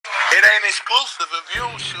It ain't exclusive if you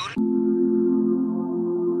don't shoot it.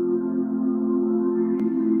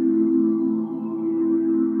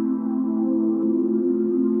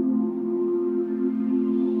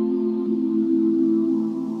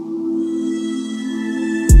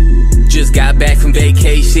 Just got back from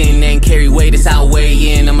vacation and carry weight, it's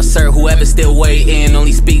outweighing. I'ma serve whoever's still waiting.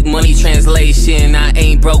 Only speak money translation. I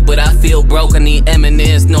ain't broke, but I feel broke. I need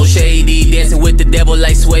eminence, no shady. Dancing with the devil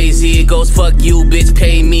like Swayze. It goes fuck you, bitch,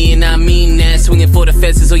 pay me, and I mean that. Swinging for the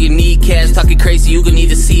fences or your kneecaps. Talking crazy, you gon'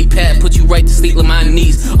 need a CPAP. Put you right to sleep with my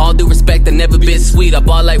knees. All due respect, I never been sweet. I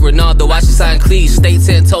ball like Ronaldo, I should sign cleats. Stay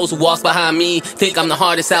 10 toes who walks behind me. Think I'm the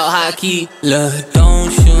hardest out high key. Look,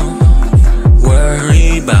 don't you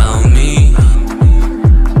worry about me.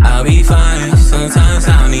 I'll be fine. Sometimes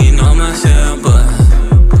I don't even know myself, but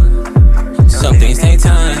some things take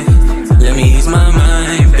time. Let me ease my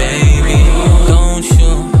mind, baby. Don't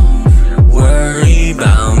you worry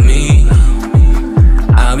about me.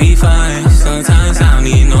 I'll be fine. Sometimes I don't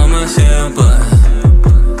even know myself, but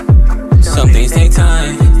some things take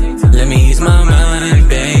time. Let me ease my mind,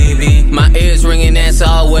 baby. My ears ringing as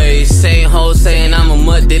always. Same hoes saying I'm a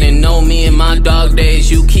mutt, didn't know me in my dog days.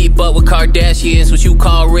 You keep up with Kardashians, what you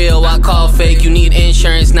call real, I call fake. You need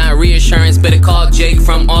insurance, not reassurance, better call Jake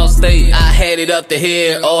from Allstate. I had it up to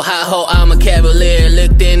here, oh hi ho, I'm a cavalier.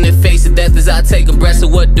 Looked in the face of death as I take a breath, so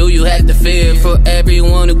what do you have to fear? For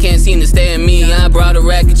everyone who can't seem to stand me, I brought a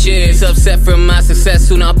rack of cheers. Upset from my success,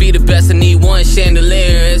 soon I'll be the best, I need one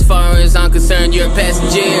chandelier. As far as I'm concerned, you're a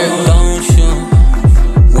passenger. Don't you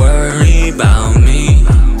worry about me.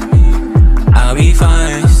 I'll be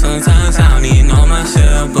fine. Sometimes I don't even know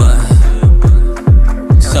myself, but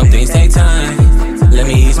some things take time. Let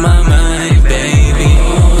me ease my mind, baby.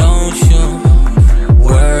 Don't you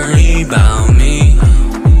worry about me.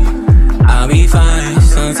 I'll be fine.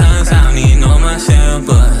 Sometimes I don't even know myself,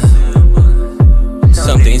 but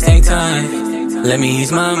some things take time. Let me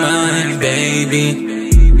ease my mind, baby.